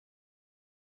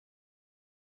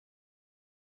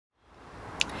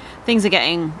things are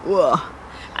getting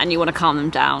and you want to calm them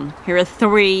down, here are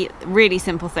 3 really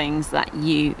simple things that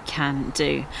you can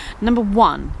do. Number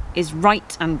 1 is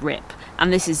write and rip,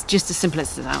 and this is just as simple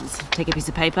as it sounds. Take a piece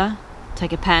of paper,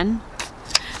 take a pen,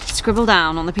 scribble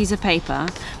down on the piece of paper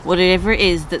whatever it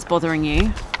is that's bothering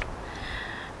you,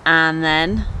 and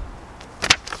then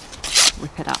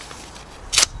rip it up.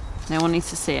 No one needs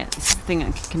to see it. This is the thing that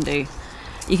you can do.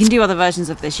 You can do other versions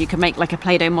of this. You can make like a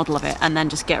Play-Doh model of it and then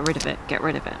just get rid of it. Get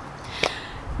rid of it.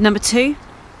 Number 2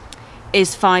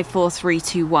 is 5, 4, 3,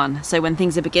 2, 1. So when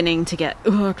things are beginning to get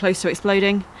close to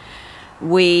exploding,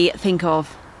 we think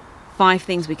of 5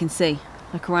 things we can see.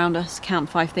 Look around us, count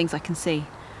 5 things I can see.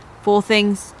 4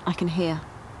 things I can hear.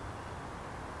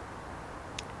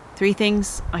 3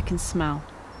 things I can smell.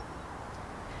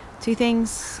 2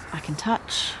 things I can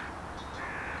touch.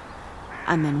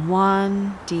 And then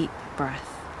 1 deep breath.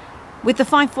 With the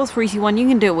 5, 4, 3, 2, 1, you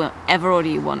can do it whatever order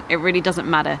you want. It really doesn't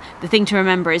matter. The thing to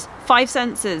remember is 5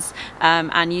 senses,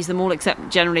 and use them all, except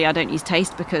generally I don't use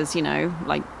taste because, you know,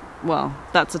 like, well,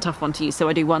 that's a tough one to use, so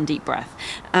I do 1 deep breath.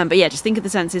 But yeah, just think of the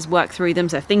senses, work through them.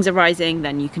 So if things are rising,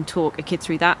 then you can talk a kid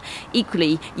through that.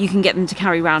 Equally, you can get them to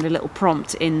carry around a little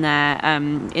prompt in their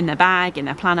bag, in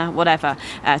their planner, whatever,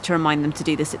 to remind them to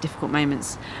do this at difficult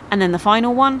moments. And then the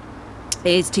final one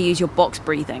is to use your box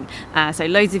breathing. So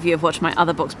loads of you have watched my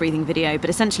other box breathing video, but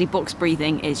essentially box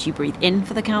breathing is you breathe in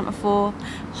for the count of 4,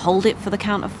 hold it for the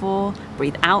count of 4,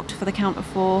 breathe out for the count of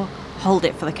 4, hold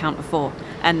it for the count of 4,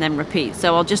 and then repeat.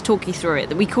 So I'll just talk you through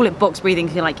it. We call it box breathing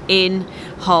because you're like in,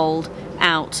 hold,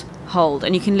 out, hold,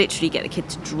 and you can literally get the kid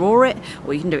to draw it,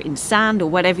 or you can do it in sand or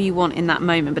whatever you want in that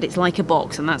moment, but it's like a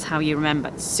box, and that's how you remember.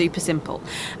 It's super simple.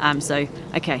 So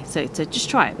just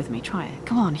try it with me. Try it.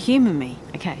 Come on, humour me.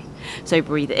 Okay, so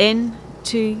breathe in,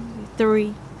 2,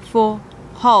 3, 4,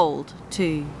 hold,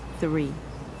 2, 3,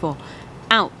 4,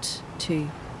 out, 2,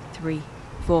 3,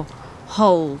 4,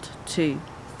 hold, 2,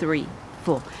 3,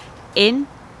 4, in,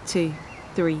 2,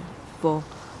 3, 4,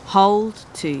 hold,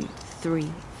 2,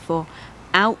 3, 4,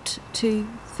 out, 2,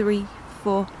 3,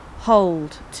 4,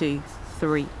 hold, 2,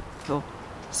 3, 4.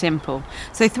 Simple.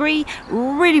 So 3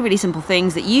 really, really simple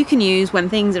things that you can use when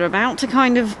things are about to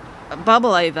kind of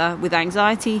bubble over with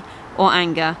anxiety or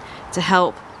anger to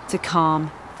help to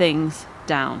calm things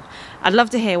down. I'd love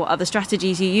to hear what other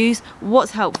strategies you use,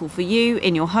 what's helpful for you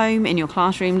in your home, in your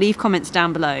classroom. Leave comments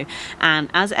down below. And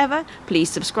as ever, please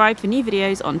subscribe for new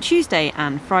videos on Tuesday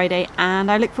and Friday,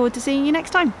 and I look forward to seeing you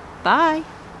next time. Bye.